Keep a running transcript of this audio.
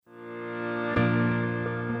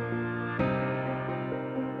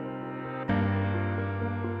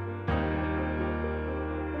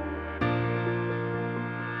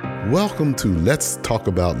Welcome to Let's Talk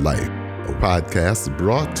About Life, a podcast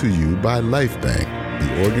brought to you by LifeBank,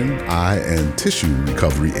 the organ, eye, and tissue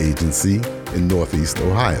recovery agency in Northeast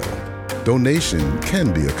Ohio. Donation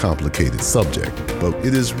can be a complicated subject, but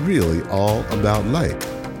it is really all about life.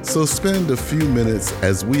 So spend a few minutes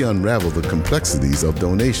as we unravel the complexities of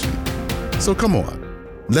donation. So come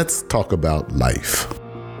on, let's talk about life.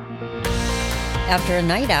 After a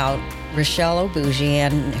night out, Rochelle Obuji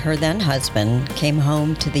and her then husband came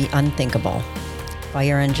home to the unthinkable.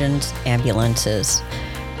 Fire engines, ambulances.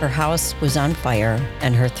 Her house was on fire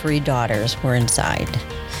and her 3 daughters were inside.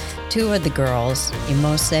 2 of the girls,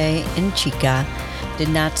 Imose and Chica, did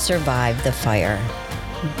not survive the fire.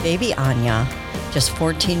 Baby Anya, just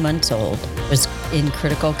 14 months old, was in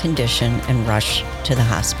critical condition and rushed to the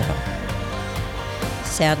hospital.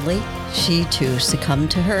 Sadly, she too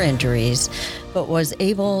succumbed to her injuries, but was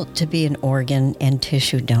able to be an organ and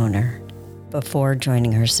tissue donor before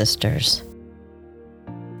joining her sisters.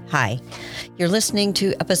 Hi, you're listening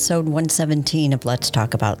to episode 117 of Let's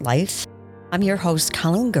Talk About Life. I'm your host,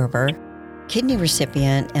 Colleen Gerber, kidney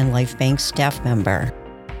recipient and LifeBank staff member.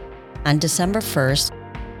 On December 1st,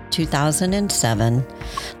 2007,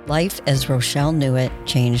 life as Rochelle knew it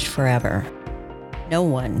changed forever. No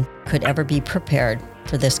one could ever be prepared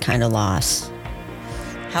for this kind of loss.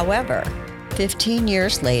 However, 15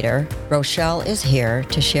 years later, Rochelle is here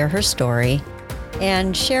to share her story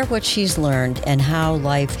and share what she's learned and how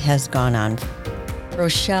life has gone on.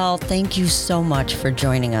 Rochelle, thank you so much for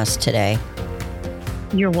joining us today.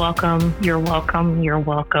 You're welcome. You're welcome. You're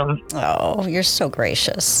welcome. Oh, you're so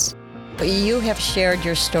gracious. You have shared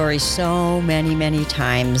your story so many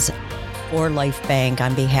times for LifeBank,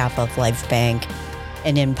 on behalf of LifeBank,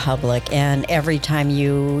 and in public. And every time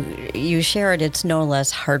you share it, it's no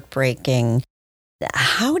less heartbreaking.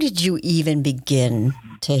 How did you even begin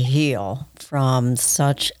to heal from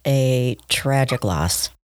such a tragic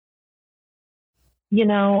loss? You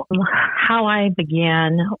know, how I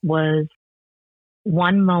began was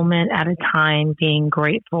one moment at a time, being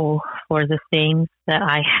grateful for the things that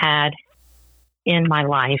I had in my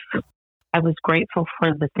life. I was grateful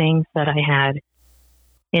for the things that I had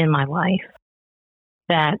in my life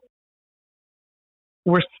that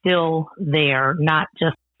were still there, not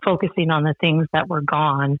just focusing on the things that were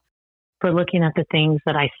gone, but looking at the things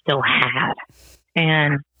that I still had.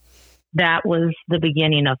 And that was the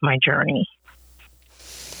beginning of my journey.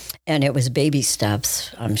 And it was baby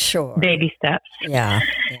steps, I'm sure. Baby steps. Yeah.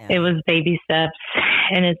 It was baby steps.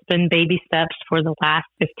 And it's been baby steps for the last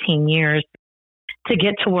 15 years to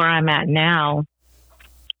get to where I'm at now.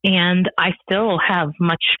 And I still have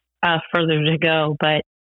much further to go, but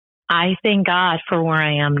I thank God for where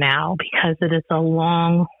I am now, because it is a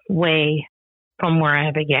long way from where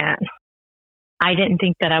I began. I didn't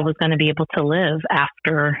think that I was going to be able to live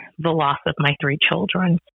after the loss of my 3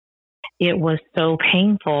 children. It was so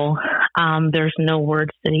painful. There's no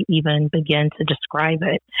words to even begin to describe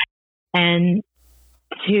it. And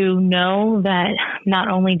to know that not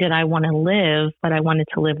only did I want to live, but I wanted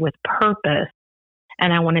to live with purpose,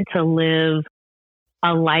 and I wanted to live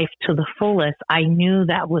a life to the fullest, I knew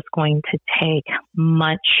that was going to take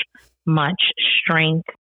much strength.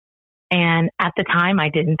 And at the time, I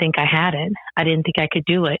didn't think I had it. I didn't think I could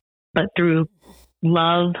do it. But through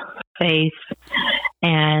love, faith,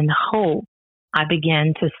 and hope, I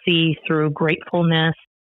began to see, through gratefulness,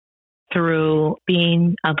 through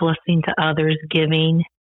being a blessing to others, giving,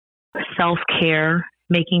 self-care,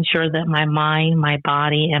 making sure that my mind, my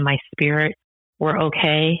body, and my spirit were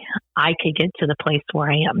okay, I could get to the place where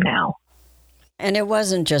I am now. And it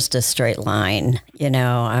wasn't just a straight line,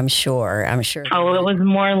 I'm sure. Oh, it was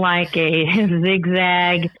more like a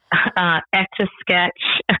zigzag etch-a-sketch.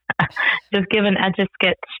 Just give an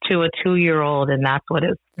etch-a-sketch to a 2-year-old, and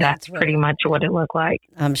that's pretty much what it looked like.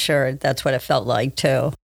 I'm sure that's what it felt like,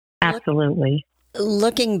 too. Absolutely.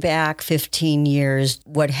 Looking back 15 years,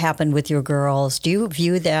 what happened with your girls, do you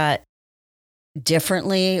view that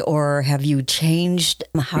differently, or have you changed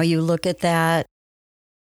how you look at that?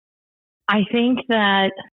 I think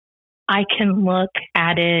that I can look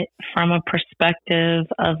at it from a perspective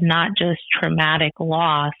of not just traumatic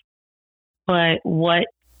loss, but what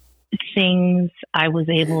things I was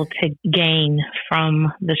able to gain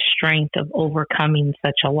from the strength of overcoming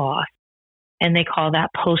such a loss. And they call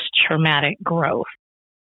that post-traumatic growth.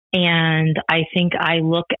 And I think I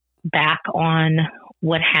look back on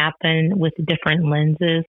what happened with different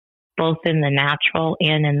lenses, both in the natural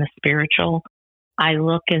and in the spiritual. I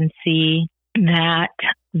look and see that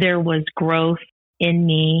there was growth in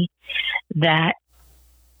me that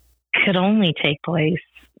could only take place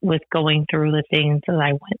with going through the things that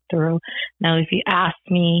I went through. Now, if you ask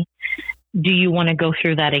me, do you want to go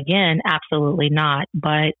through that again? Absolutely not.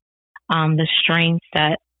 But the strength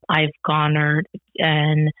that I've garnered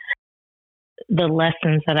and the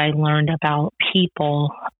lessons that I learned about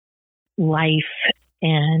people, life,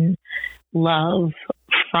 and love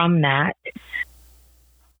from that,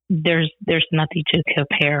 there's nothing to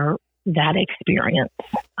compare that experience.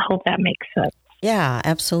 I hope that makes sense. Yeah,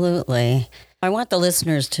 absolutely. I want the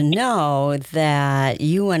listeners to know that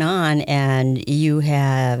you went on and you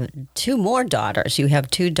have two more daughters. You have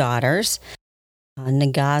two daughters,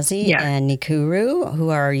 Nagazi and Nikuru, who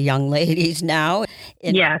are young ladies now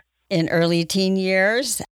in early teen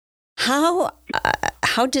years. How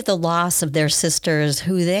did the loss of their sisters,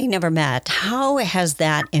 who they never met, how has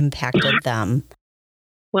that impacted them?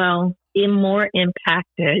 Well, it more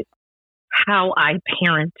impacted how I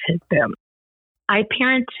parented them. I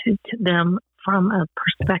parented them from a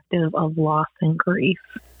perspective of loss and grief.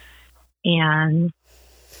 And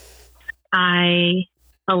I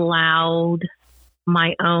allowed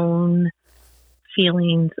my own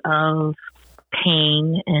feelings of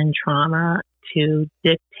pain and trauma to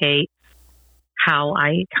dictate how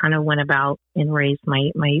I kind of went about and raised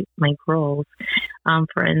my girls.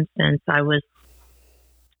 For instance, I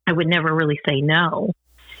would never really say no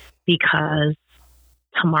because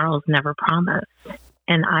tomorrow's never promised.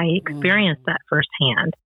 And I experienced that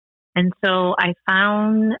firsthand. And so I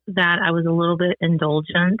found that I was a little bit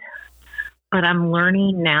indulgent, but I'm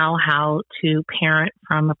learning now how to parent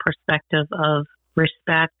from a perspective of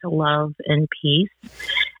respect, love, and peace,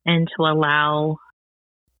 and to allow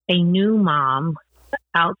a new mom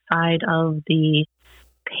outside of the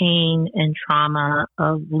pain and trauma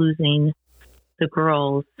of losing the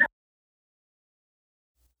girls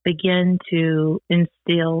begin to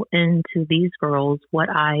instill into these girls what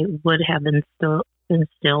I would have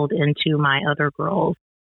instilled into my other girls.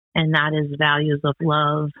 And that is values of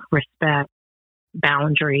love, respect,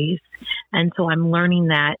 boundaries. And so I'm learning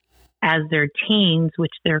that as they're teens,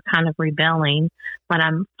 which they're kind of rebelling, but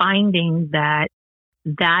I'm finding that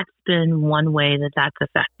that's been one way that that's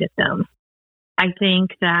affected them. I think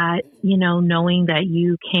that, knowing that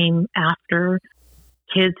you came after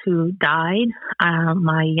kids who died,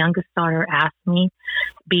 my youngest daughter asked me,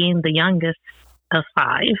 being the youngest of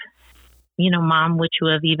 5, Mom, would you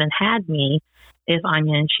have even had me if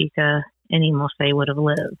Anya and Chica and Imose would have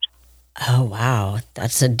lived? Oh, wow.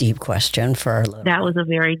 That's a deep question for our little. That was a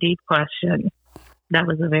very deep question.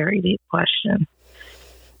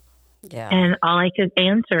 Yeah. And all I could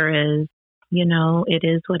answer is, it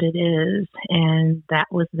is what it is. And that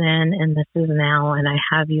was then, and this is now, and I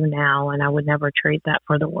have you now, and I would never trade that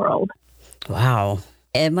for the world. Wow.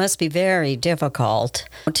 It must be very difficult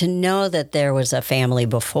to know that there was a family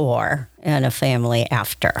before and a family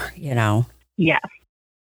after, Yes.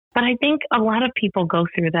 But I think a lot of people go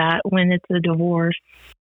through that when it's a divorce,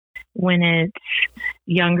 when it's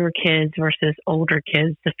younger kids versus older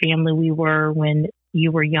kids, the family we were when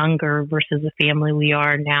you were younger versus the family we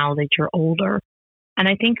are now that you're older. And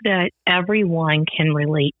I think that everyone can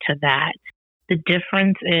relate to that. The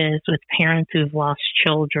difference is with parents who've lost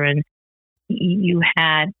children, you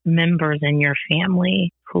had members in your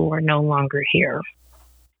family who are no longer here.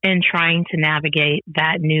 And trying to navigate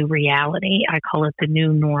that new reality. I call it the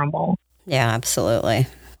new normal. Yeah, absolutely.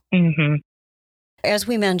 Mm-hmm. As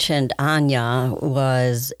we mentioned, Anya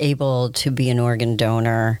was able to be an organ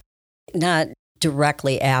donor, not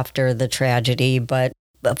directly after the tragedy, but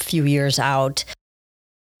a few years out.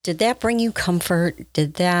 Did that bring you comfort?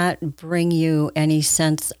 Did that bring you any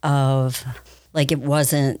sense of, like, it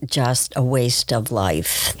wasn't just a waste of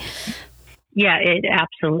life? Yeah, it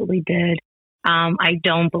absolutely did. I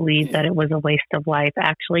don't believe that it was a waste of life.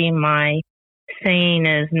 Actually, my saying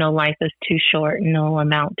is no life is too short, no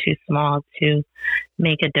amount too small to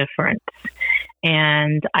make a difference.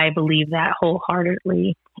 And I believe that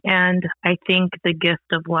wholeheartedly. And I think the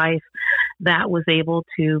gift of life that was able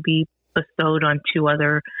to be bestowed on 2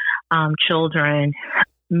 other children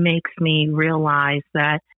makes me realize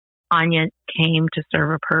that Anya came to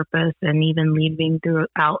serve a purpose, and even leaving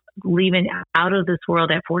out of this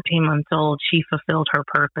world at 14 months old, she fulfilled her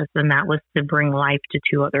purpose, and that was to bring life to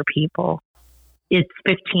 2 other people. It's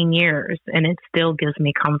 15 years, and it still gives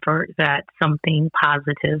me comfort that something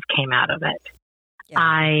positive came out of it. Yeah.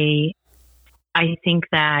 I think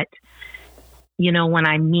that, when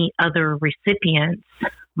I meet other recipients,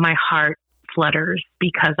 my heart flutters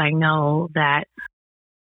because I know that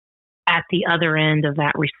at the other end of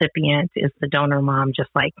that recipient is the donor mom just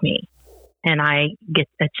like me. And I get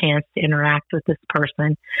a chance to interact with this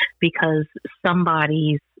person because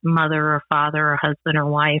somebody's mother or father or husband or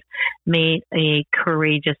wife made a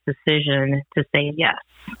courageous decision to say yes.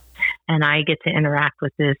 And I get to interact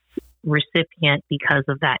with this recipient because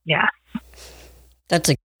of that yes. That's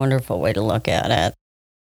a wonderful way to look at it.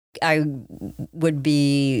 I would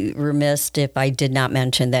be remiss if I did not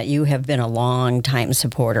mention that you have been a long-time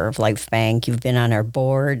supporter of LifeBank. You've been on our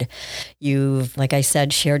board. You've, like I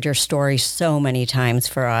said, shared your story so many times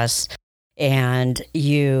for us. And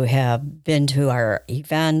you have been to our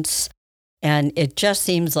events. And it just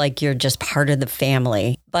seems like you're just part of the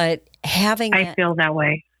family. But I feel that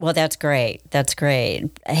way. Well, that's great. That's great.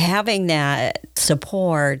 Having that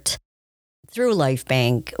support through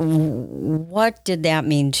LifeBank, what did that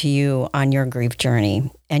mean to you on your grief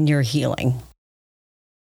journey and your healing?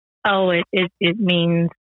 Oh, it means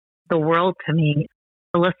the world to me.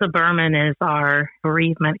 Alyssa Berman is our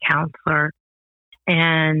bereavement counselor,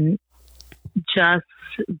 and just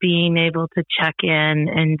being able to check in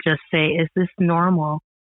and just say, is this normal?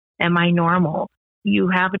 Am I normal? You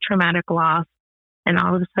have a traumatic loss, and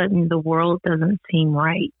all of a sudden the world doesn't seem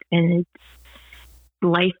right. And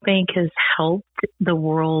LifeBank has helped the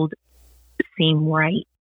world seem right.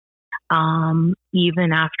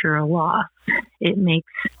 Even after a loss, it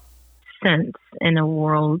makes sense in a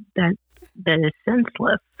world that is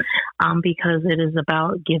senseless, because it is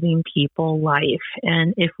about giving people life.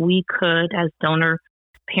 And if we could, as donor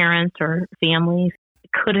parents or families,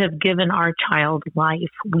 could have given our child life,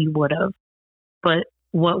 we would have. But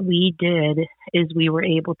what we did is we were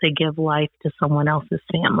able to give life to someone else's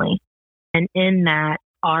family. And in that,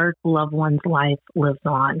 our loved one's life lives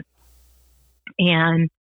on. And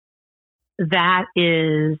that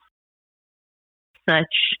is such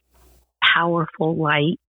powerful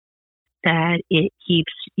light that it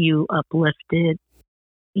keeps you uplifted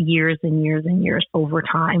years and years and years over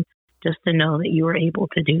time, just to know that you were able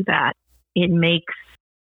to do that. It makes,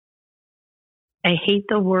 I hate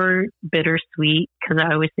the word bittersweet, because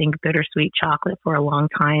I always think bittersweet chocolate for a long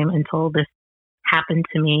time until this happened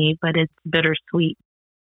to me, but it's bittersweet.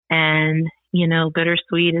 And,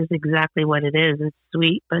 bittersweet is exactly what it is. It's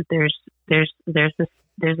sweet, but there's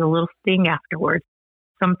a little sting afterwards.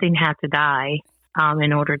 Something had to die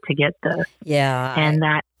in order to get this. Yeah. And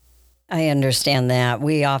I understand that.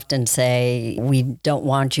 We often say we don't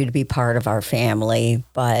want you to be part of our family,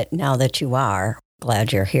 but now that you are,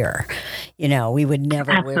 glad you're here. We would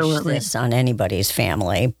never Absolutely. wish this on anybody's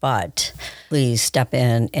family, but please step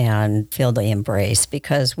in and feel the embrace,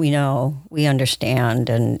 because we know, we understand,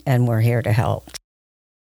 and we're here to help.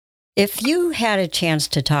 If you had a chance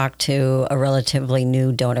to talk to a relatively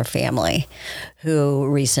new donor family who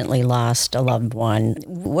recently lost a loved one,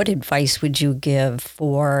 what advice would you give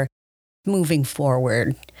for moving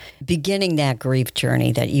forward, beginning that grief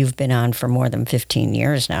journey that you've been on for more than 15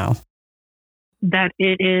 years now? That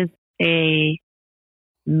it is a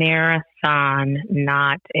marathon,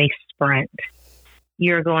 not a sprint.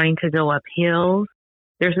 You're going to go up hills.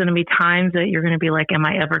 There's going to be times that you're going to be like, am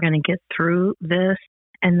I ever going to get through this?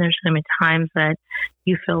 And there's going to be times that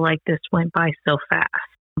you feel like this went by so fast.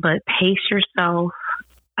 But pace yourself.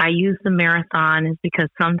 I use the marathon is because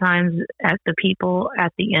sometimes at the people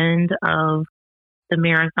at the end of the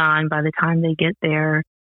marathon, by the time they get there,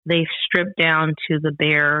 they've stripped down to the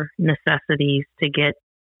bare necessities to get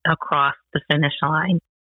across the finish line.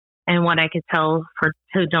 And what I could tell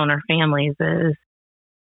to donor families is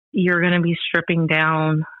you're going to be stripping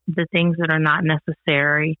down the things that are not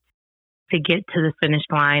necessary to get to the finish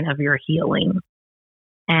line of your healing.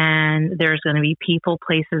 And there's going to be people,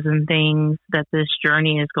 places, and things that this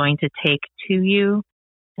journey is going to take to you.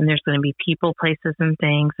 And there's going to be people, places, and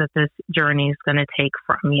things that this journey is going to take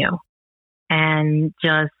from you. And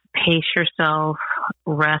just pace yourself,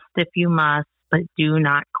 rest if you must, but do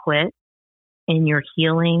not quit in your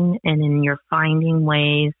healing and in your finding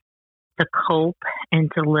ways to cope and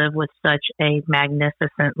to live with such a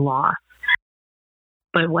magnificent loss.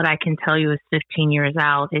 But what I can tell you is 15 years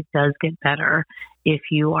out, it does get better if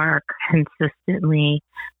you are consistently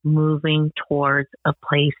moving towards a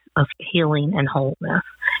place of healing and wholeness.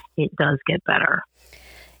 It does get better.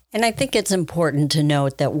 And I think it's important to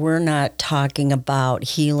note that we're not talking about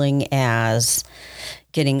healing as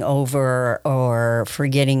getting over or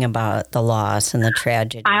forgetting about the loss and the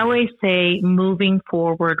tragedy. I always say moving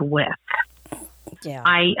forward with. Yeah.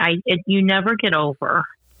 You never get over.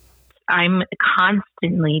 I'm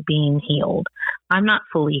constantly being healed. I'm not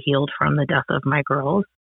fully healed from the death of my girls,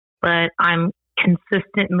 but I'm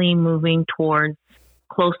consistently moving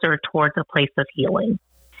closer towards a place of healing.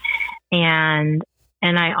 And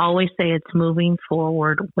I always say it's moving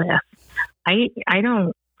forward with. I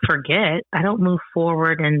don't forget. I don't move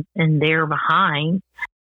forward and they're behind.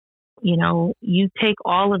 you take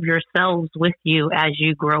all of yourselves with you as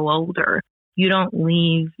you grow older. You don't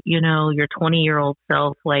leave, your 20-year-old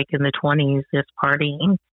self like in the 20s just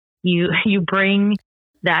partying. You bring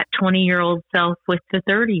that 20-year-old self with the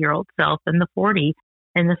 30-year-old self and the 40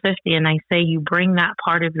 and the 50. And I say you bring that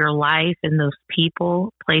part of your life and those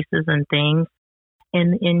people, places, and things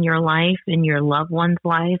in your life, in your loved one's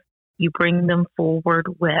life, you bring them forward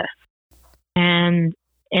with. And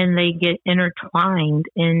they get intertwined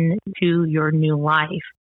into your new life.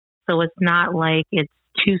 So it's not like it's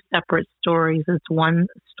two separate stories. It's one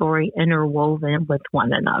story interwoven with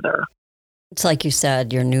one another. It's like you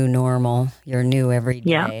said, your new normal, your new every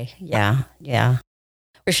day. Yeah.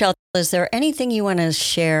 Rochelle, is there anything you want to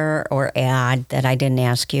share or add that I didn't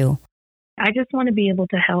ask you? I just want to be able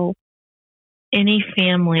to help any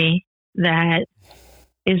family that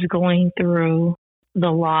is going through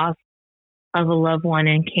the loss of a loved one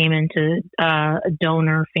and came into a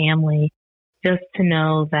donor family, just to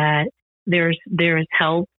know that there's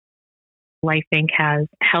help. Life Bank has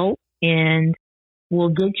help and will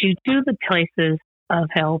get you to the places of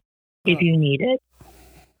help if you need it.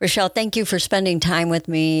 Rochelle, thank you for spending time with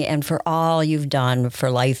me and for all you've done for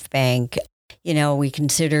Life Bank. We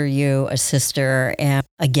consider you a sister. And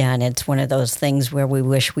again, it's one of those things where we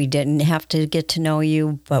wish we didn't have to get to know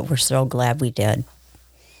you, but we're so glad we did.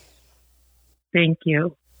 Thank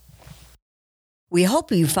you. We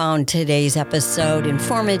hope you found today's episode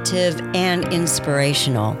informative and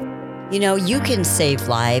inspirational. You can save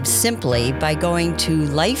lives simply by going to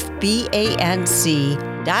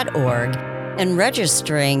lifebanc.org and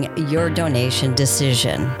registering your donation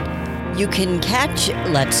decision. You can catch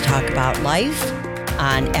Let's Talk About Life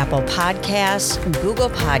on Apple Podcasts, Google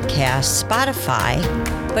Podcasts, Spotify,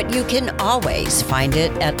 but you can always find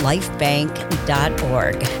it at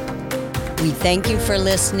lifebanc.org. We thank you for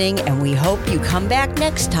listening, and we hope you come back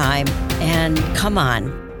next time. And come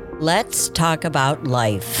on, let's talk about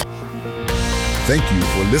life. Thank you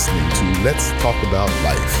for listening to Let's Talk About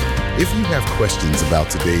Life. If you have questions about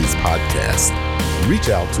today's podcast, reach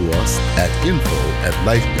out to us at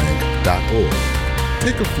info@lifebank.org.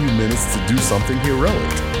 Take a few minutes to do something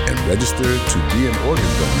heroic and register to be an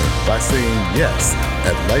organ donor by saying yes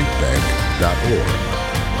at lifebank.org.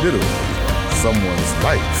 Literally, someone's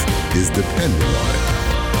life is dependent on it.